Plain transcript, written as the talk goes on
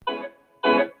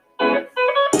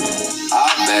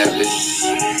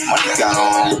Money got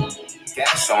on,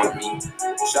 cash on me.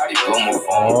 Shawty blow my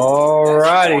phone.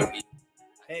 Alrighty.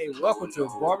 Hey, welcome to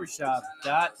Barbershop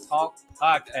Talk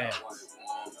Podcast.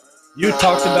 You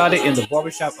talked about it in the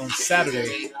barbershop on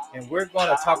Saturday, and we're going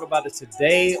to talk about it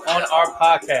today on our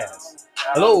podcast.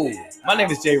 Hello, my name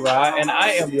is Jay Rod, and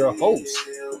I am your host.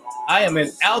 I am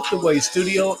in Out the Way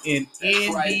Studio in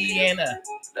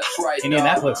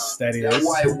Indianapolis, that is.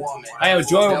 I am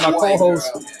joined with my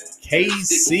co-host,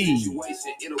 KC.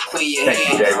 Thank you,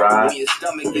 Jay Rod. It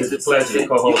is a pleasure to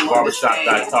co-host Barbershop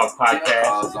Talk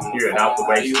Podcast here in Out the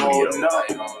Way Studio.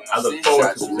 I look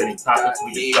forward to presenting topics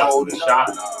we discuss in the shop,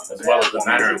 as well as the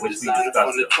manner in which we discuss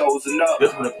them.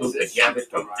 This will include the gamut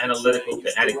from analytical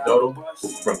to anecdotal,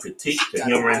 from critique to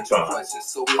humor and fun,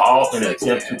 all in an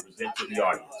attempt to present to the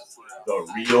audience the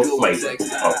real flavor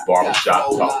of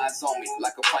barbershop talk.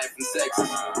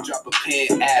 Drop a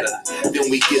pin at her, then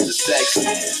we get the sex.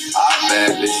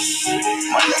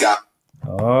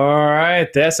 All right,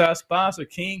 that's our sponsor,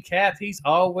 King Cap. He's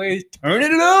always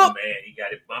turning it up. Man, he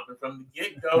got it bumping from the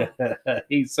get-go.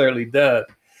 He certainly does.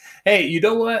 Hey, you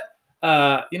know what?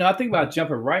 I think about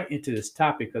jumping right into this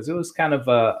topic because it was kind of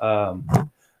a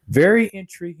very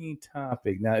intriguing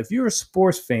topic. Now, if you're a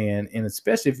sports fan, and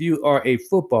especially if you are a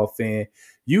football fan,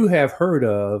 you have heard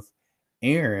of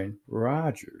Aaron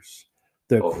Rodgers,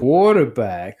 the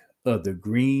quarterback of the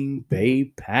Green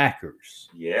Bay Packers.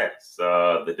 Yes,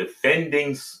 the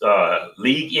defending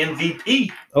league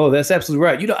MVP. Oh, that's absolutely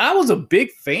right. I was a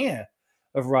big fan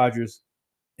of Rodgers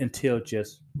until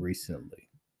just recently.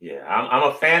 Yeah, I'm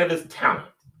a fan of his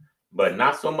talent, but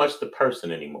not so much the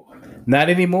person anymore. Not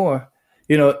anymore.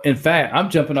 In fact, I'm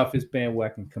jumping off his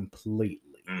bandwagon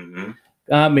completely. Mm-hmm.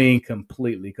 I mean,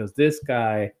 completely, because this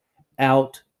guy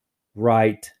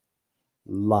outright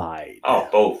lied. Oh,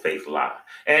 bold-faced lie.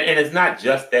 And it's not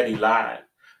just that he lied,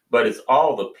 but it's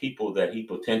all the people that he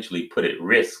potentially put at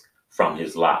risk from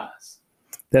his lies.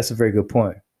 That's a very good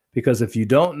point. Because if you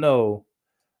don't know,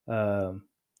 matter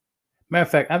of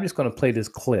fact, I'm just going to play this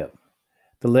clip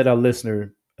to let our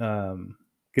listener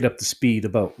get up to speed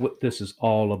about what this is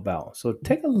all about. So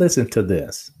take a listen to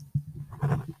this.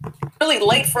 Really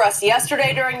late for us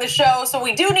yesterday during the show, so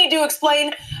we do need to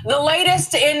explain the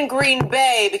latest in Green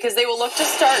Bay because they will look to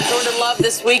start Jordan Love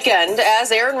this weekend, as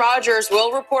Aaron Rodgers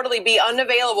will reportedly be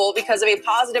unavailable because of a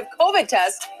positive COVID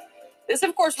test. This,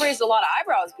 of course, raised a lot of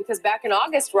eyebrows because back in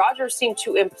August, Rodgers seemed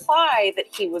to imply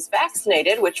that he was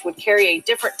vaccinated, which would carry a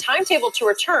different timetable to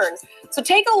return. So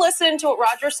take a listen to what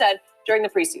Rodgers said during the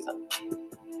preseason.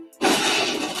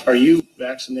 Are you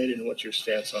vaccinated, and what's your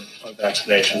stance on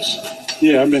vaccinations?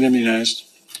 Yeah, I've been immunized.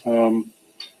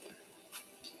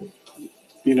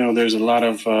 There's a lot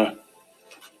of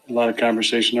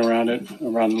conversation around it,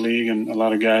 around the league, and a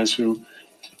lot of guys who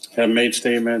have made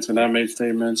statements and I made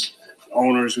statements,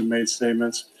 owners who made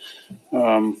statements.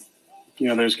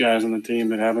 There's guys on the team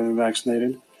that haven't been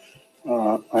vaccinated.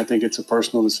 I think it's a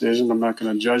personal decision. I'm not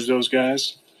going to judge those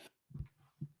guys.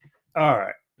 All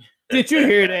right. Did you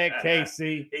hear that,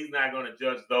 KC? He's not going to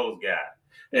judge those guys.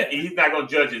 He's not going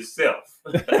to judge himself.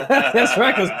 That's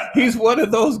right, because he's one of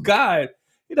those guys,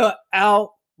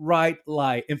 outright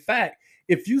lie. In fact,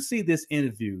 if you see this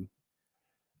interview,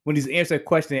 when he's answering a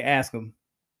question they ask him,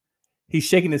 he's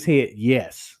shaking his head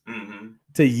yes. Mm-hmm.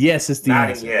 To yes is the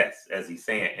Nodding answer. Yes, as he's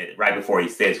saying it right before he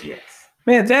says yes.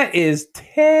 Man, that is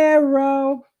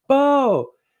terrible. You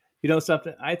know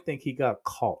something? I think he got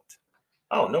caught.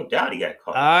 Oh, no doubt he got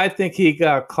caught. I think he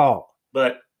got caught.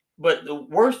 But the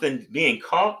worse than being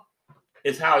caught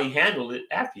is how he handled it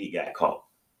after he got caught.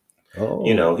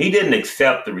 Oh. He didn't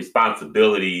accept the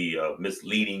responsibility of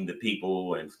misleading the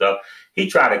people and stuff. He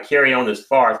tried to carry on his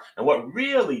farce. And what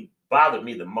really bothered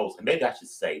me the most, and maybe I should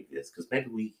say this, because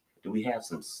maybe we have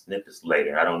some snippets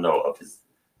later, I don't know, of his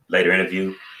later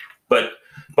interview. But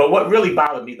what really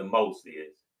bothered me the most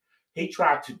is he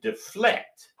tried to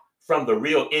deflect from the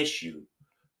real issue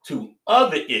to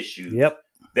other issues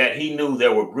that he knew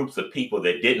there were groups of people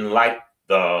that didn't like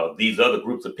these other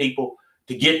groups of people,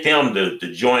 to get them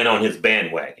to join on his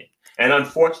bandwagon. And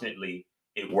unfortunately,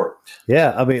 it worked.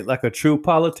 Yeah, I mean, like a true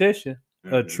politician,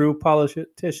 a true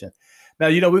politician. Now,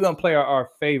 we're going to play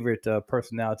our favorite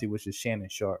personality, which is Shannon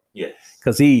Sharpe. Yes.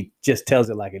 Because he just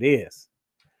tells it like it is.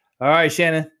 All right,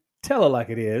 Shannon, tell it like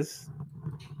it is.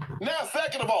 Now,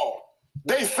 second of all,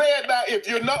 they said that if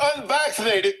you're not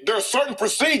unvaccinated, there are certain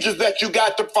procedures that you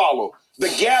got to follow.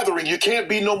 The gathering, you can't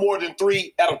be no more than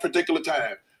 3 at a particular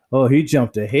time. Oh, he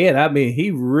jumped ahead. I mean, he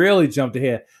really jumped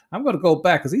ahead. I'm going to go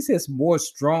back because he said some more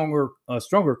stronger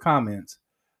comments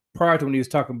prior to when he was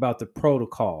talking about the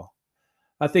protocol.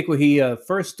 I think when he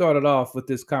first started off with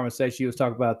this conversation, he was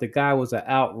talking about the guy was an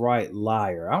outright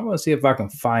liar. I want to see if I can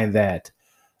find that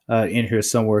in here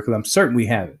somewhere because I'm certain we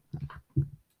have it.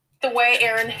 The way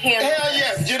Aaron handled Hell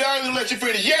yes, get out and let you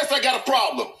finish. Yes, I got a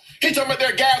problem. He talking about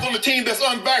there are guys on the team that's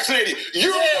unvaccinated.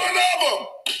 You're one of them.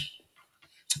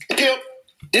 Kip.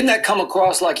 Didn't that come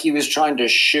across like he was trying to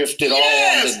shift it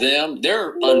Yes! all onto them?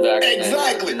 They're unvaccinated.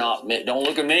 Exactly. Not me. Don't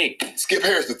look at me. Skip,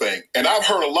 here's the thing, and I've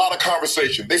heard a lot of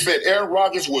conversation. They said Aaron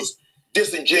Rodgers was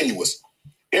disingenuous.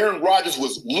 Aaron Rodgers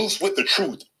was loose with the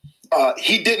truth.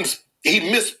 He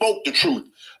misspoke the truth.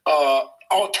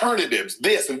 Alternatives,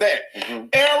 this and that. Mm-hmm.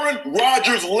 Aaron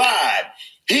Rodgers lied.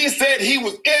 He said he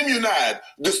was immunized.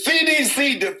 The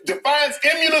CDC defines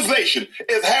immunization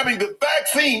as having the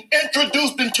vaccine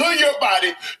introduced into your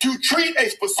body to treat a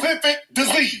specific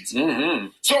disease. Mm-hmm.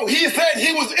 So he said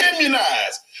he was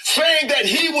immunized, saying that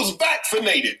he was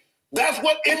vaccinated. That's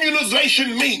what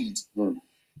immunization means. Mm.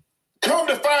 Come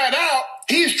to find out,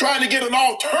 he's trying to get an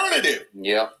alternative.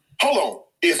 Yeah. Hold on.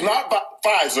 It's not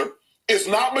Pfizer. It's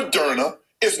not Moderna.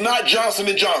 It's not Johnson &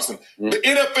 Johnson. The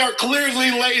NFL clearly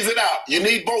lays it out. You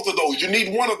need both of those. You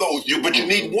need one of those. But you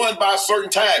need one by a certain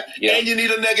time. Yeah. And you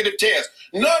need a negative test.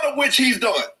 None of which he's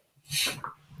done.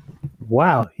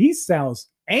 Wow, he sounds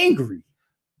angry.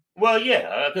 Well,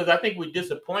 yeah, because I think we're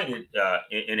disappointed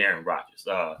in Aaron Rodgers.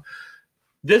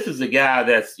 This is a guy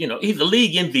that's, he's a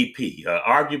league MVP,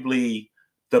 arguably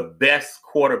the best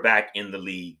quarterback in the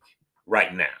league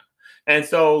right now. And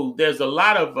so there's a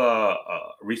lot of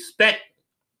respect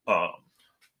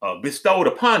bestowed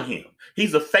upon him.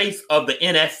 He's the face of the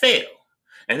NFL.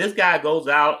 And this guy goes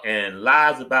out and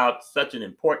lies about such an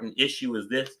important issue as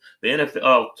this. The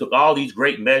NFL took all these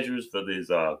great measures for these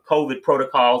COVID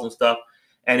protocols and stuff.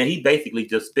 And then he basically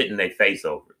just spit in their face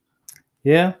over it.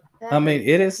 Yeah. I mean,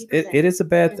 it is a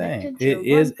bad thing. It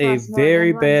is a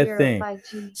very bad thing.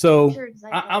 So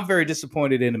I'm very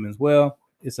disappointed in him as well.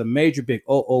 It's a major big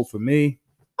for me.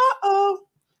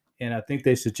 And I think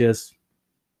they should just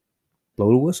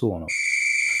blow the whistle on him.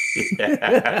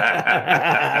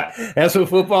 That's what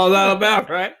football's all about,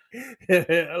 right?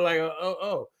 Like,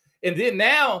 and then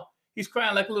now he's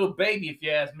crying like a little baby, if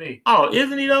you ask me. Oh,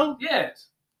 isn't he though? Yes.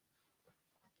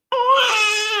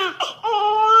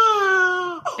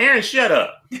 Aaron, shut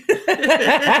up.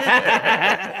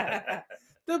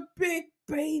 The big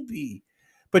baby.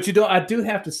 But I do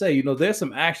have to say, there's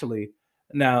some actually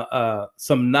now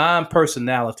some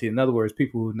non-personality. In other words,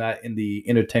 people who are not in the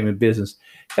entertainment business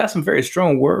got some very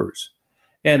strong words.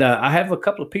 And I have a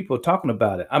couple of people talking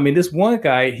about it. I mean, this one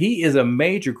guy, he is a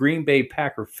major Green Bay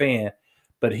Packer fan,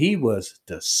 but he was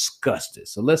disgusted.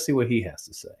 So let's see what he has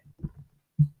to say.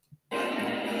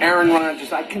 Aaron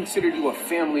Rodgers, I consider you a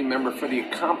family member for the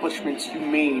accomplishments you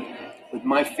made with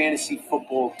my fantasy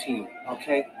football team,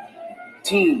 okay?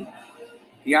 Team.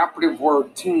 The operative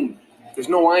word, team. There's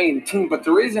no I in team, but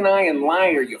there is an I in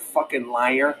liar, you fucking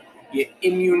liar. You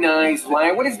immunized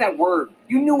liar. What is that word?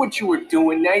 You knew what you were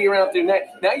doing. Now you're out there.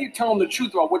 Now you're telling the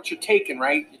truth about what you're taking,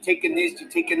 right? You're taking this, you're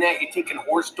taking that, you're taking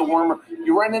horse dewormer.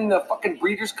 You're running the fucking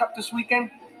Breeders' Cup this weekend?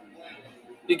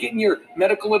 You're getting your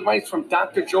medical advice from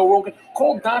Dr. Joe Rogan.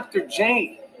 Call Dr.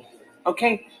 J.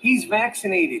 Okay? He's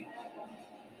vaccinated.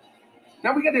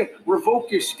 Now we got to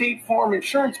revoke your State Farm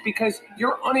insurance because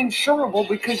you're uninsurable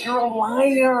because you're a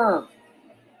liar. I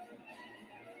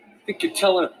think you're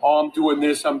telling, I'm doing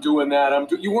this, I'm doing that.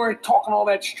 You weren't talking all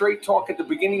that straight talk at the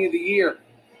beginning of the year.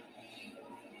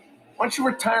 Why don't you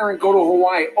retire and go to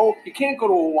Hawaii? Oh, you can't go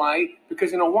to Hawaii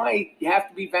because in Hawaii, you have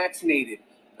to be vaccinated.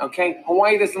 Okay?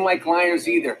 Hawaii doesn't like liars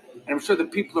either. And I'm sure the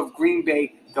people of Green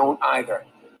Bay don't either.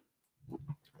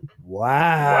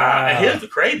 Wow. And here's the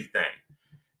crazy thing.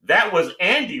 That was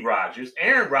Andy Rodgers,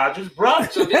 Aaron Rodgers' brother.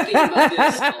 So they're thinking about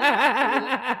this.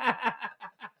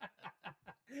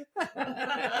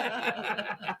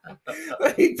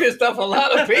 He pissed off a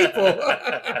lot of people.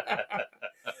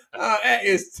 That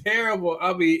is terrible.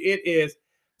 I mean,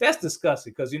 that's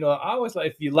disgusting because, I always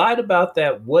like, if you lied about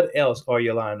that, what else are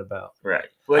you lying about? Right.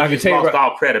 Well, I can tell you lost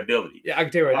all credibility. Yeah, I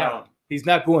can tell you right now, he's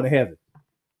not going to heaven.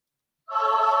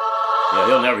 Yeah,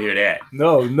 he'll never hear that.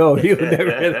 No, he'll never hear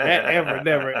that ever,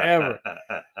 never, ever.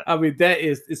 I mean,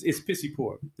 it's pissy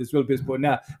poor. It's real pissy poor.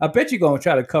 Now, I bet you're going to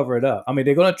try to cover it up. I mean,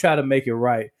 they're going to try to make it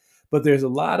right, but there's a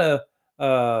lot of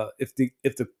let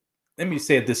me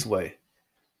say it this way.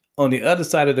 On the other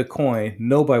side of the coin,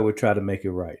 nobody would try to make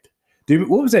it right.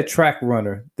 What was that track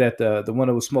runner that the one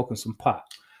that was smoking some pot?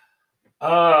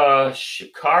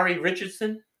 Sha'Carri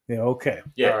Richardson. Yeah. Okay.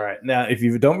 Yeah. All right. Now, if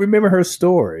you don't remember her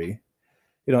story,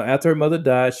 after her mother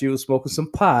died, she was smoking some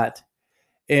pot,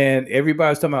 and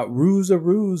everybody's talking about rules are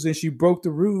rules, and she broke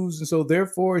the rules, and so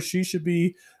therefore she should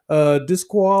be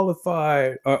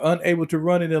disqualified or unable to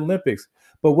run in the Olympics.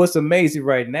 But what's amazing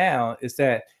right now is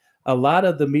that a lot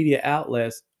of the media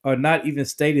outlets are not even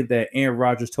stating that Aaron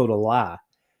Rodgers told a lie.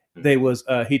 They was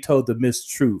he told the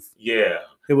mistruth. Yeah.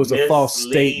 It was a false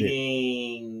statement.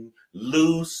 Misleading,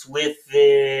 loose with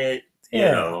it. You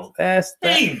know,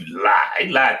 he lied. He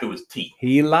lied through his teeth.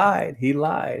 He lied. He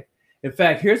lied. In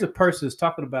fact, here's a person who's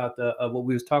talking about what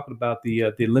we was talking about,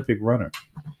 the Olympic runner.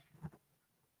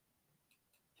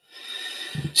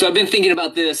 So I've been thinking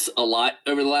about this a lot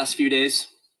over the last few days.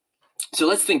 So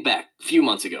let's think back a few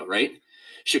months ago, right?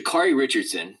 Sha'Carri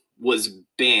Richardson was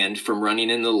banned from running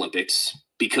in the Olympics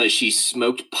because she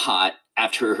smoked pot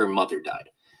after her mother died,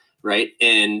 right?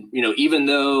 And, you know, even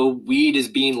though weed is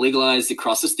being legalized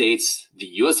across the states, the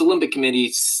U.S. Olympic Committee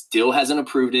still hasn't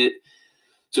approved it.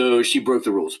 So she broke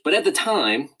the rules. But at the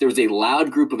time, there was a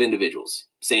loud group of individuals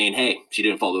saying, hey, she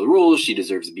didn't follow the rules. She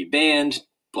deserves to be banned,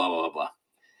 blah, blah, blah, blah.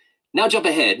 Now jump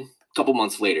ahead a couple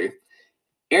months later.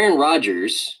 Aaron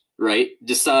Rodgers, right,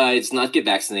 decides not to get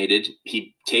vaccinated.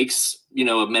 He takes, you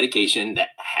know, a medication that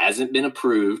hasn't been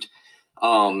approved.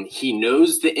 He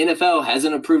knows the NFL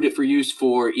hasn't approved it for use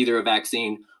for either a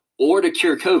vaccine or to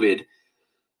cure COVID.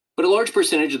 But a large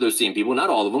percentage of those same people, not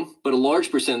all of them, but a large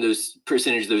percentage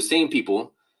of those same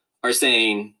people are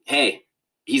saying, hey,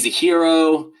 he's a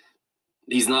hero.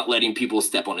 He's not letting people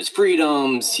step on his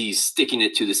freedoms. He's sticking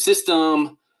it to the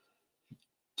system.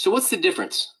 So what's the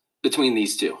difference between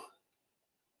these two?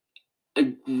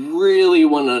 I really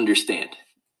want to understand.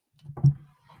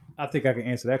 I think I can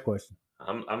answer that question.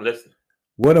 I'm listening.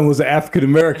 One of them was an African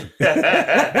American.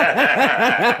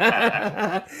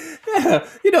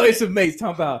 You know, it's amazing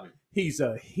talking about he's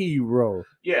a hero.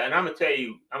 Yeah, and I'm gonna tell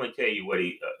you what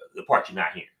the part you're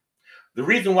not hearing. The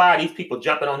reason why these people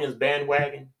jumping on his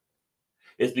bandwagon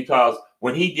is because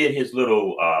when he did his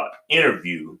little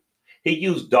interview, he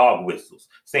used dog whistles,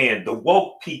 saying the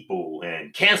woke people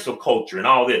and cancel culture and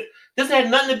all this. This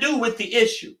had nothing to do with the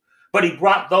issue, but he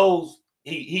brought those.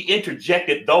 He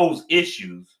interjected those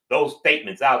issues, those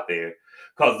statements out there,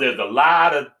 because there's a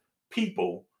lot of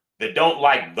people that don't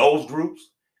like those groups,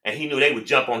 and he knew they would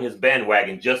jump on his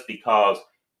bandwagon just because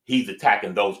he's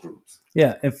attacking those groups.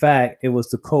 Yeah, in fact, it was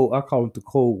the code. I call it the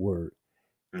code word,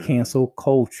 cancel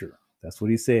culture. That's what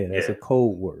he said. That's a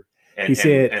code word. And, he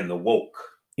said, and the woke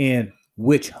and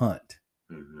witch hunt.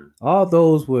 All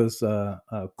those was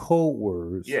code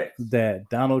words that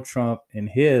Donald Trump and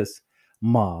his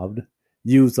mob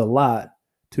used a lot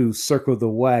to circle the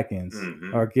wagons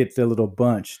or get their little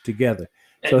bunch together.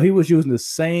 So he was using the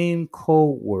same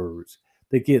code words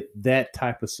to get that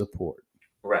type of support.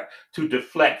 Right. To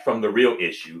deflect from the real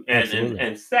issue.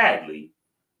 And sadly,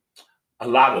 a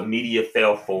lot of the media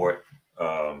fell for it.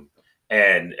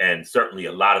 And certainly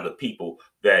a lot of the people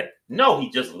that know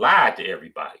he just lied to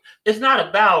everybody. It's not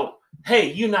about,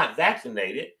 hey, you're not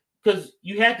vaccinated, because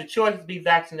you had the choice to be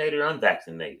vaccinated or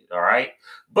unvaccinated. All right.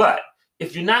 But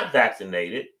if you're not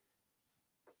vaccinated,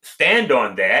 stand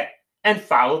on that and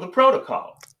follow the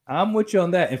protocol. I'm with you on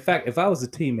that. In fact, if I was a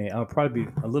teammate, I'd probably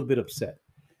be a little bit upset.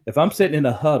 If I'm sitting in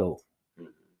a huddle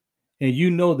and you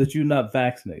know that you're not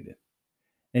vaccinated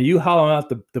and you hollering out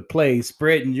the play,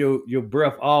 spreading your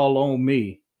breath all on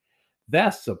me,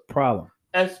 that's a problem.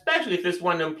 Especially if it's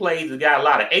one of them plays that got a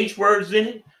lot of H words in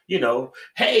it. You know,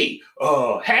 hey,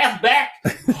 halfback,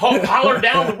 holler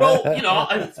down the road, you know,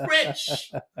 and spread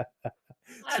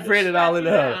it all in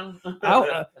the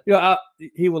huddle.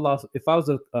 He would lost if I was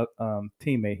a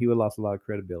teammate. He would lost a lot of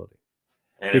credibility.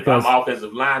 And because if I'm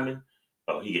offensive lineman,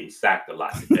 he getting sacked a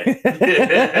lot today.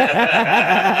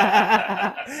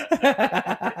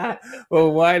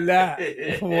 Well, why not?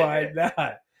 Why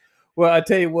not? Well, I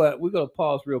tell you what, we're gonna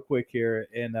pause real quick here,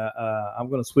 and I'm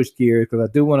gonna switch gears because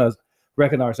I do want to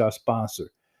recognize our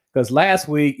sponsor. Because last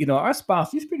week, you know, our sponsor,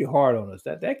 he's pretty hard on us.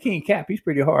 That King Cap, he's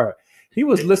pretty hard. He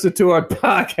was listening to our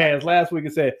podcast last week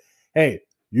and said, "Hey,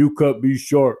 you cut me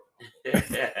short." He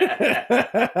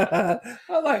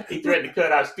threatened to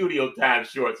cut our studio time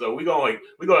short, so we're gonna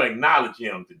acknowledge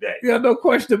him today. Yeah, no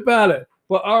question about it.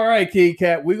 Well, all right, King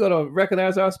Cap, we're gonna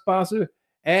recognize our sponsor,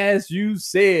 as you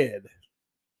said.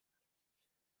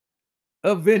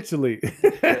 Eventually.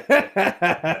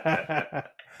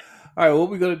 All right, what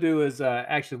we're going to do is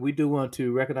actually we do want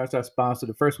to recognize our sponsor.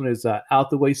 The first one is Out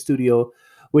the Way Studio,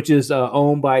 which is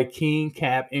owned by King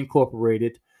Cap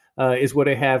Incorporated. Is where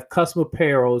they have custom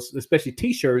apparels, especially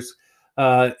T-shirts,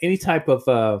 any type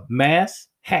of masks,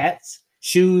 hats,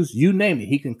 shoes, you name it.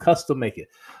 He can custom make it.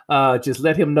 Just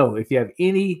let him know if you have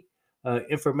any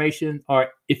information or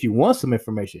if you want some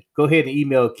information. Go ahead and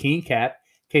email King Cap,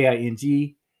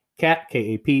 KING Cap,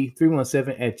 KAP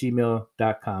 317 at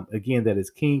gmail.com. Again, that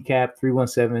is KingCap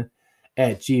 317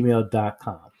 at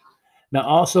gmail.com. Now,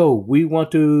 also, we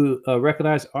want to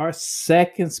recognize our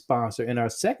second sponsor, and our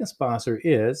second sponsor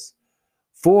is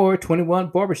 421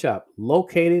 Barbershop,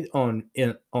 located on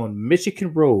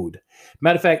Michigan Road.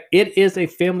 Matter of fact, it is a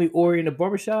family-oriented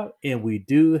barbershop, and we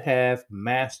do have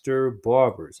master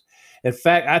barbers. In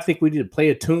fact, I think we need to play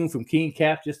a tune from King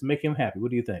Cap just to make him happy.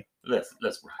 What do you think? Let's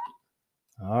rock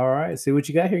it. All right, see what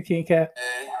you got here, King Cap.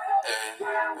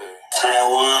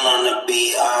 Taiwan on the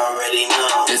beat, I already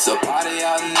know. It's a party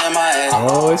out in MIA.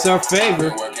 Oh, it's our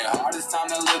favorite. Working hard, it's time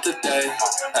to live the day.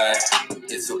 Hey,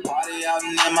 it's a party out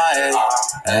in MIA.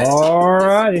 All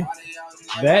righty.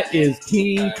 That is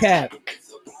King Cap.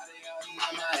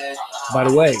 By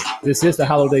the way, this is the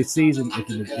holiday season.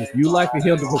 If you like for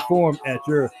him to perform at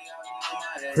your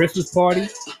Christmas party,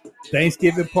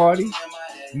 Thanksgiving party,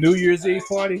 New Year's Eve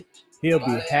party, he'll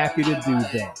be happy to do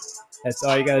that. That's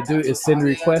all you got to do is send a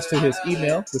request to his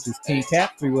email, which is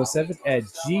kingcap317 at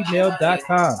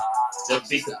gmail.com. Just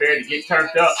be prepared to get turned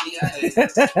up.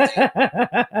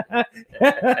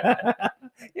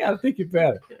 Yeah, I think you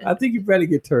better. I think you better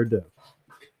get turned up.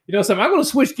 You know something? I'm going to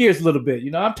switch gears a little bit.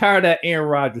 You know, I'm tired of that Aaron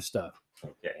Rodgers stuff.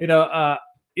 Okay.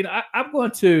 I'm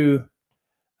going to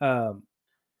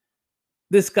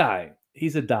this guy.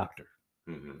 He's a doctor.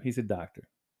 Mm-hmm. He's a doctor.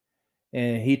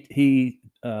 And he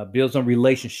builds on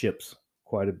relationships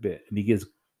quite a bit, and he gives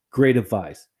great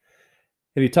advice.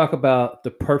 And he talked about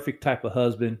the perfect type of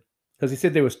husband, because he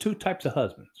said there was two types of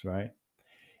husbands, right?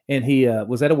 And he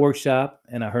was at a workshop,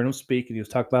 and I heard him speak, and he was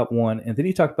talking about one, and then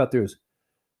he talked about there's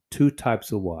two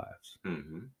types of wives,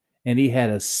 and he had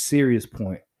a serious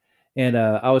point. And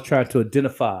I was trying to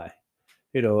identify,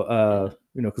 because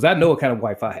I know what kind of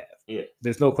wife I have. Yeah,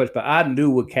 there's no question, but I knew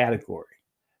what category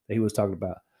that he was talking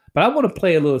about. But I want to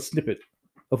play a little snippet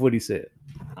of what he said.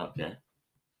 Okay.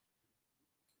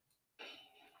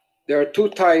 There are two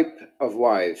types of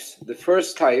wives. The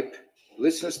first type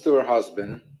listens to her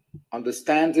husband,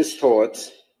 understands his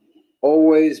thoughts,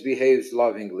 always behaves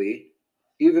lovingly.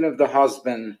 Even if the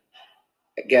husband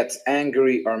gets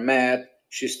angry or mad,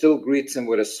 she still greets him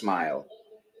with a smile.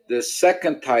 The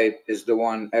second type is the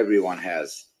one everyone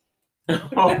has. and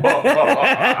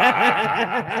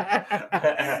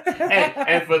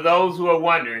for those who are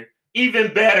wondering,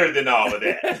 even better than all of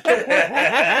that.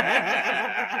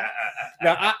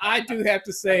 Now, I do have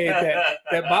to say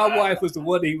that my wife was the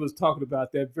one that he was talking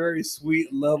about, that very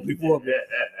sweet, lovely woman.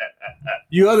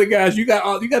 You other guys, you got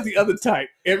the other type,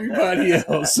 everybody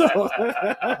else. So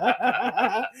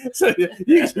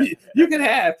you can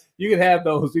have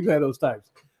those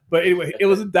types. But anyway, it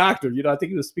was a doctor. I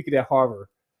think he was speaking at Harvard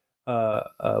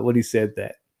when he said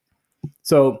that.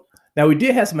 So now we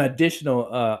did have some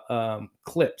additional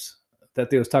clips that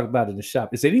they was talking about in the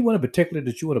shop. Is there anyone in particular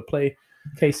that you want to play,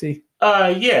 Casey?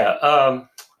 Yeah.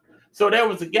 So there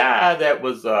was a guy that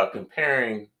was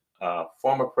comparing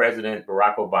former President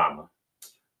Barack Obama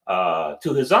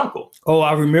to his uncle. Oh,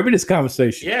 I remember this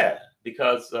conversation. Yeah,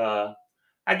 because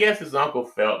I guess his uncle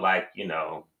felt like,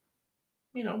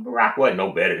 Barack wasn't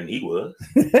no better than he was.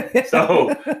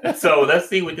 So let's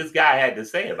see what this guy had to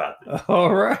say about this.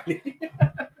 All right.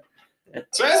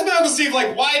 So ask my Uncle Steve,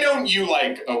 why don't you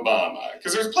like Obama?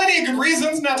 Because there's plenty of good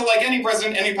reasons not to like any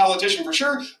president, any politician for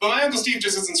sure, but my Uncle Steve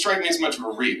just doesn't strike me as much of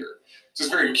a reader. So I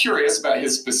was very curious about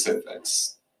his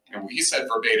specifics. And what he said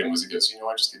verbatim was, he goes,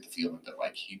 I just get the feeling that,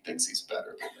 he thinks he's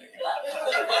better than me.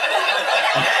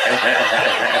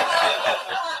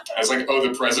 I was like, oh,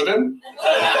 the president?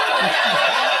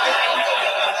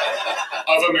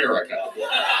 Of America.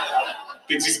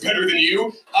 Thinks he's better than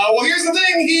you? Well, here's the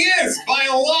thing, he is, by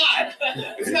a lot.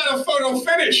 It's not a photo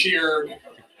finish here.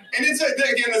 And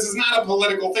again, this is not a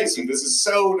political thing. So this is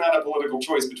so not a political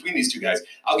choice between these two guys.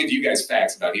 I'll give you guys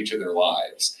facts about each of their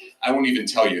lives. I won't even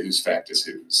tell you whose fact is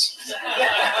whose.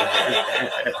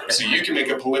 So you can make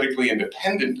a politically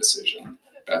independent decision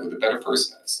about who the better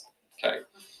person is. Okay.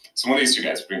 So one of these two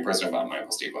guys, between President Obama and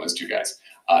Michael Steve, one of those two guys,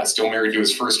 still married to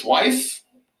his first wife,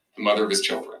 the mother of his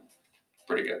children.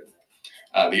 Pretty good.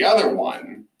 The other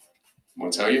one,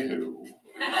 won't tell you who.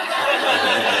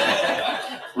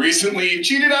 Recently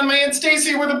cheated on my Aunt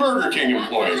Stacy with a Burger King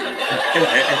employee.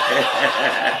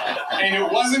 And it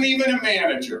wasn't even a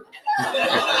manager.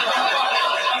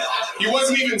 He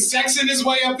wasn't even sexing his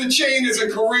way up the chain as a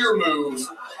career move.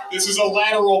 This is a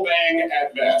lateral bang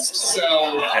at best.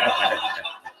 So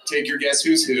take your guess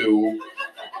who's who.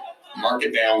 Mark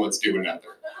it down. Let's do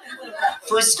another.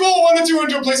 For school, one that you went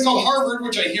to a place called Harvard,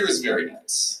 which I hear is very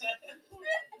nice.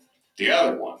 The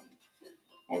other one,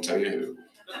 won't tell you who.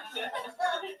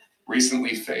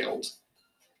 recently failed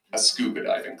a scuba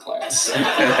diving class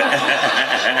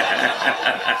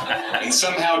and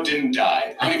somehow didn't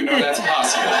die. I don't even know if that's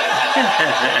possible.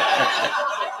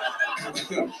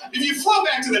 If you float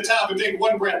back to the top and take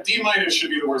one breath, D-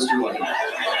 should be the worst you're looking at.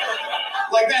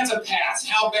 Like, that's a pass.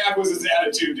 How bad was his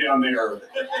attitude down there?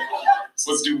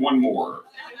 So let's do one more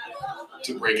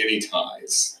to break any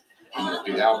ties. And we'll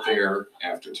be out there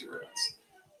after 2 rounds.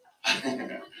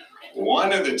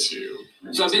 One of the two.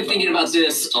 So I've been thinking about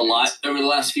this a lot over the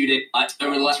last few days.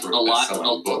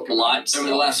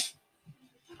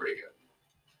 Pretty good.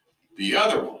 The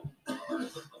other one, I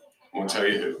won't tell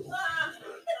you who,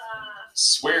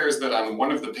 swears that on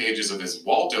one of the pages of his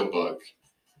Waldo book,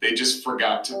 they just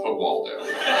forgot to put Waldo.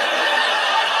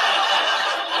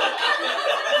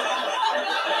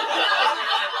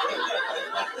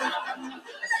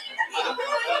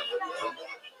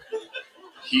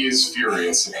 He is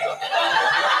furious about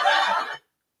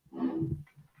it.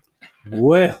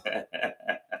 Well,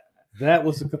 that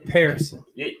was a comparison.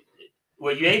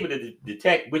 Were you able to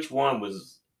detect which one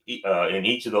was in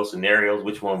each of those scenarios?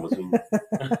 Which one was who?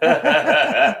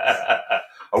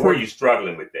 Or were you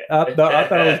struggling with that? I thought it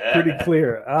was pretty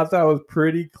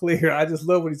clear. I just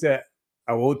love what he said.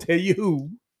 I won't tell you who.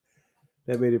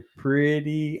 That made it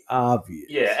pretty obvious.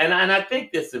 Yeah, and I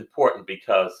think that's important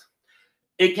because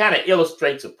it kind of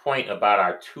illustrates a point about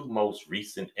our 2 most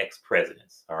recent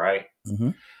ex-presidents, all right? Mm-hmm.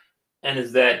 And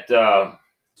is that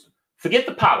forget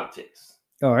the politics.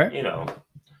 All right. You know,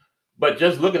 but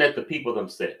just looking at the people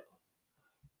themselves.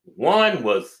 One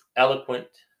was eloquent,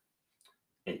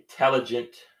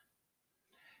 intelligent,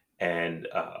 and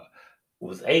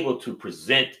was able to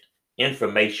present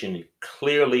information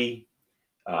clearly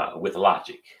with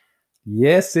logic.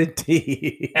 Yes,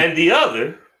 indeed. And the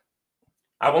other,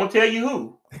 I won't tell you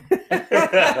who,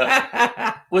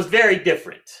 was very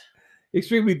different.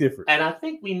 Extremely different. And I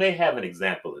think we may have an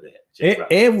example of that.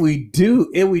 And we do.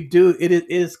 It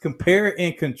is compare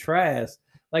and contrast.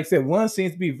 Like I said, one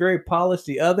seems to be very polished.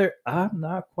 The other, I'm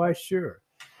not quite sure.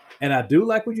 And I do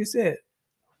like what you said.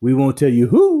 We won't tell you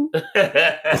who.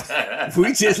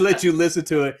 We just let you listen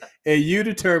to it and you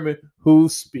determine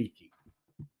who's speaking.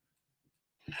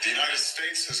 The United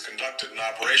States has conducted an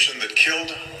operation that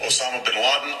killed Osama bin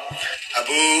Laden.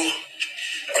 Abu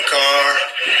Bakr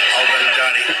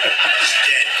al-Baghdadi is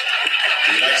dead.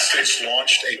 The United States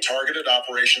launched a targeted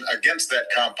operation against that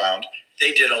compound.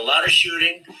 They did a lot of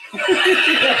shooting. Even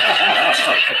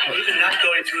not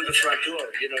going through the front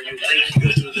door. You know, you think you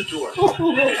go through the door.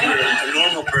 If you're a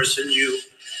normal person, you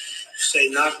say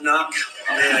knock, knock.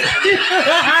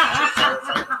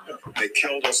 They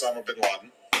killed Osama bin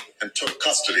Laden and took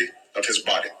custody of his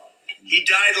body. He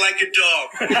died like a dog.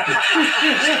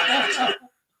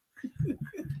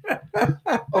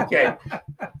 Okay,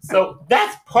 so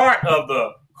that's part of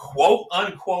the quote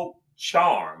unquote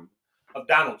charm of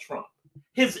Donald Trump.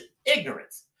 His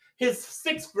ignorance, his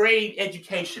 6th grade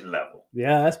education level.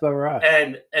 Yeah, that's about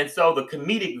right. And so the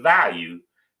comedic value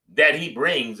that he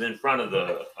brings in front of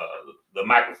the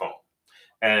microphone,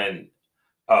 and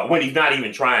when he's not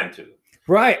even trying to.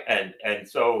 Right. And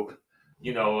so,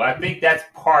 you know, I think that's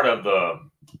part of the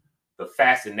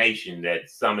fascination that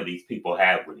some of these people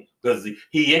have with him, because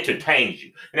he entertains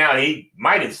you. Now, he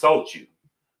might insult you,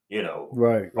 you know,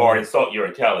 right, or insult your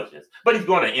intelligence, but he's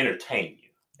going to entertain you.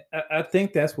 I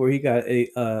think that's where he got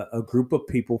a group of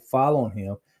people following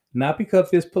him, not because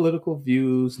of his political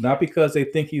views, not because they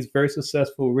think he's very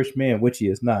successful, rich man, which he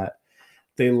is not.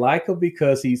 They like him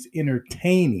because he's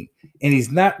entertaining, and he's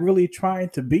not really trying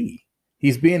to be.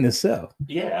 He's being himself.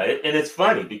 Yeah, and it's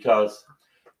funny because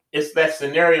it's that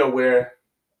scenario where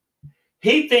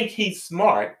he thinks he's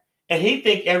smart, and he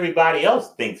thinks everybody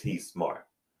else thinks he's smart,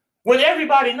 when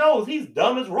everybody knows he's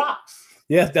dumb as rocks.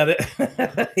 Yes,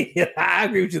 yeah, I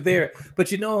agree with you there.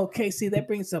 But you know, Casey, that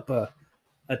brings up a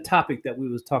topic that we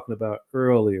was talking about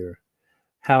earlier,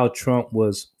 how Trump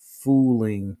was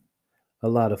fooling a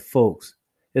lot of folks,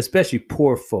 especially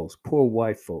poor folks, poor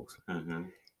white folks. Mm-hmm.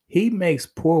 He makes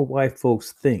poor white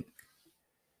folks think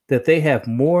that they have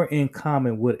more in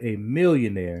common with a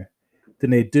millionaire than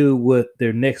they do with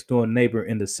their next door neighbor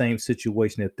in the same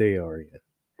situation that they are in.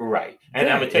 Right. And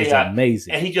that I'm going to tell you how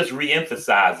amazing. And he just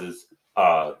reemphasizes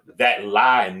that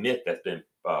lie and myth that's been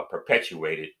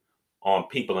perpetuated on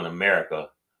people in America,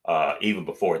 even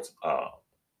before its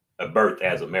birth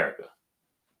as America.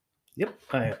 Yep,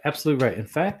 absolutely right. In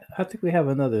fact, I think we have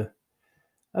another.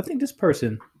 I think this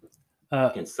person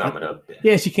can sum it up.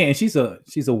 Yeah, she can. She's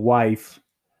a wife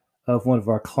of one of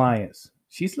our clients.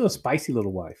 She's a little spicy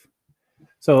little wife.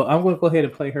 So I'm going to go ahead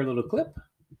and play her little clip,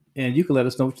 and you can let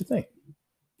us know what you think.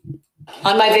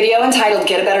 On my video entitled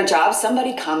Get a Better Job,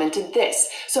 somebody commented this.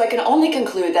 So I can only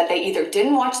conclude that they either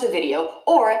didn't watch the video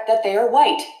or that they are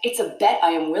white. It's a bet I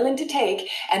am willing to take,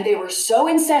 and they were so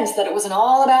incensed that it wasn't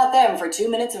all about them for 2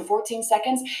 minutes and 14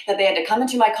 seconds that they had to come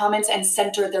into my comments and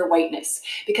center their whiteness.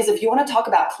 Because if you want to talk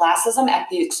about classism at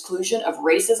the exclusion of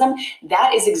racism,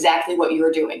 that is exactly what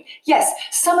you're doing. Yes,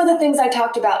 some of the things I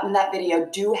talked about in that video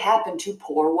do happen to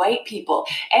poor white people.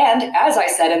 And as I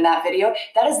said in that video,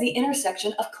 that is the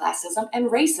intersection of classism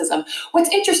and racism. What's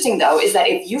interesting, though, is that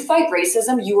if you fight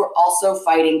racism, you are also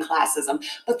fighting classism.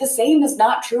 But the same is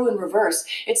not true in reverse.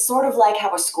 It's sort of like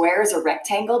how a square is a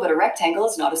rectangle, but a rectangle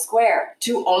is not a square.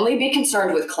 To only be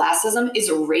concerned with classism is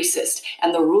racist,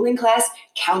 and the ruling class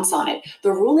counts on it.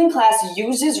 The ruling class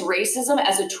uses racism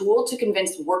as a tool to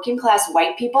convince working class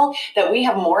white people that we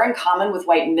have more in common with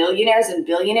white millionaires and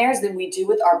billionaires than we do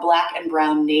with our black and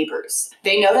brown neighbors.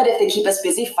 They know that if they keep us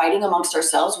busy fighting amongst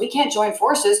ourselves, we can't join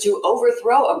forces to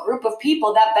overthrow a group of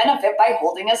people that benefit by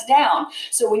holding us down.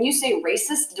 So when you say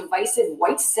racist, divisive,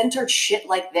 white-centered shit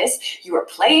like this, you are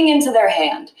playing into their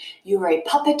hand. You are a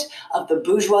puppet of the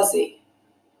bourgeoisie.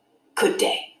 Good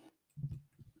day.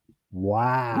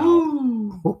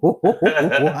 Wow. Wow.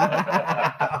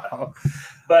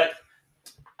 But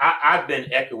I've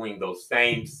been echoing those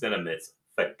same sentiments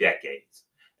for decades.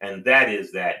 And that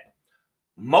is that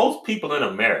most people in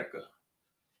America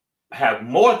have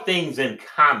more things in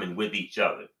common with each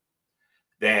other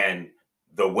than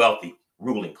the wealthy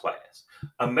ruling class.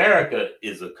 America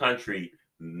is a country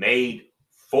made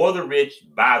for the rich,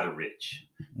 by the rich.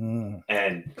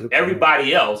 And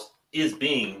everybody else is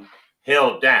being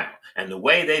held down. And the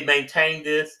way they maintain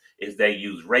this is they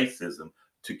use racism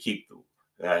to keep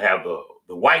have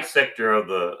the white sector of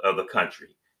the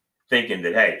country thinking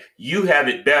that, hey, you have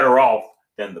it better off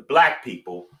than the black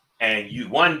people, and you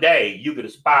one day you could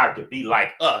aspire to be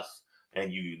like us,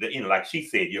 and you know, like she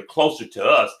said, you're closer to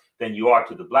us than you are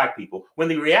to the black people, when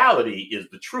the reality is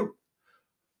the truth.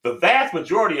 The vast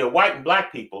majority of white and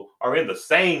black people are in the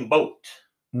same boat.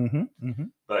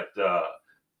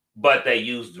 But they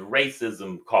use the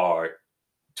racism card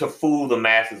to fool the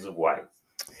masses of whites,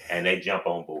 and they jump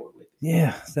on board with it.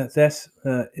 Yeah, that's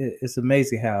it's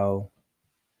amazing how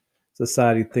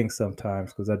society thinks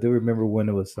sometimes. Because I do remember when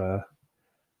it was a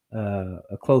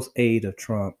close aide of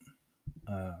Trump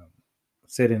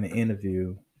said in an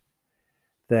interview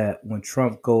that when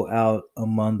Trump go out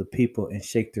among the people and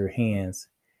shake their hands,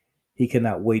 he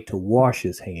cannot wait to wash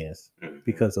his hands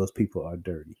because those people are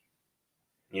dirty.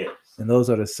 Yes. And those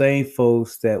are the same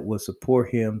folks that will support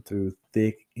him through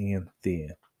thick and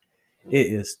thin. It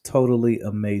is totally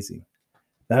amazing.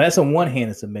 Now, that's on one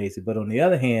hand, it's amazing. But on the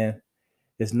other hand,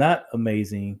 it's not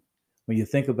amazing when you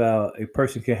think about a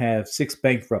person can have 6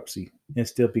 bankruptcy and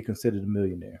still be considered a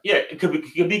millionaire. Yeah, it could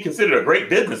be considered a great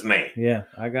businessman. Yeah,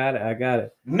 I got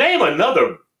it. Name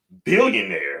another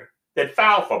billionaire that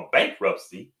filed for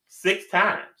bankruptcy 6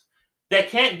 times that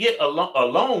can't get a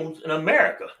loans in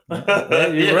America.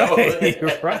 You're right.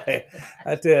 You're right.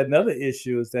 I tell you, another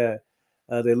issue is that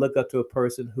they look up to a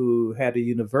person who had a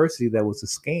university that was a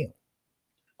scam.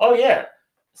 Oh, yeah.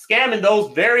 Scamming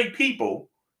those very people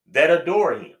that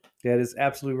adore him. That is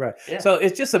absolutely right. Yeah. So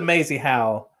it's just amazing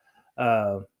how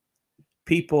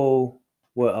people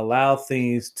will allow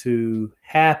things to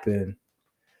happen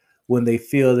when they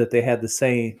feel that they have the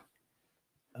same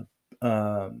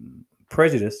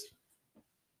prejudice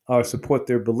or support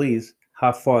their beliefs,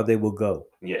 how far they will go.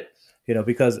 Yes. You know,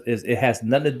 because it has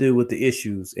nothing to do with the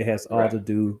issues. It has all to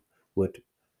do with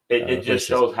it just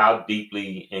shows how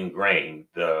deeply ingrained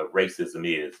the racism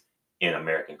is in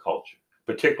American culture,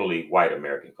 particularly white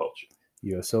American culture.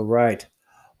 You're so right.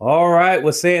 All right.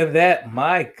 Well, saying that,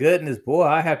 my goodness, boy,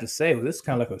 I have to say, this is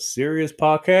kind of like a serious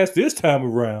podcast this time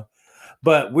around.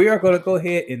 But we are going to go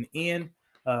ahead and end.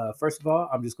 First of all,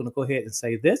 I'm just going to go ahead and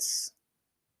say this.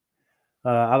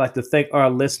 I'd like to thank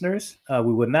our listeners.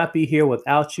 We would not be here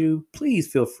without you.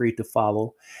 Please feel free to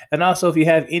follow. And also, if you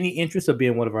have any interest of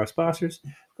being one of our sponsors,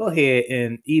 go ahead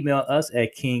and email us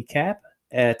at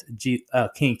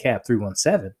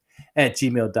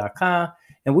kingcap317@gmail.com.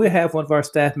 And we'll have one of our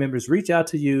staff members reach out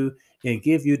to you and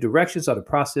give you directions on the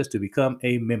process to become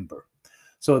a member.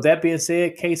 So that being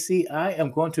said, Casey, I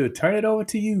am going to turn it over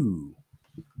to you.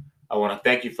 I want to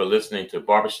thank you for listening to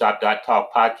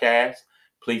Barbershop.Talk podcast.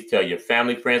 Please tell your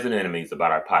family, friends, and enemies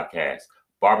about our podcast,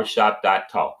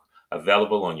 Barbershop.Talk,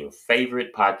 available on your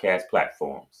favorite podcast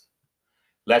platforms.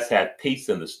 Let's have peace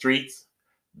in the streets.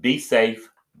 Be safe,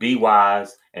 be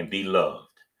wise, and be loved.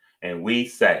 And we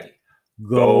say,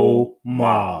 Go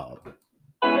Mob.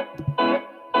 I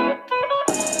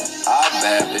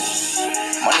bad bitch.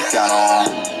 Money count on,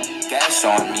 cash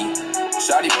on me.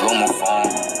 Shawty blew my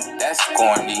phone, that's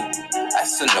corny.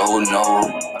 That's a no-no.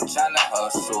 I'm tryna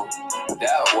hustle,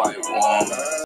 that white woman.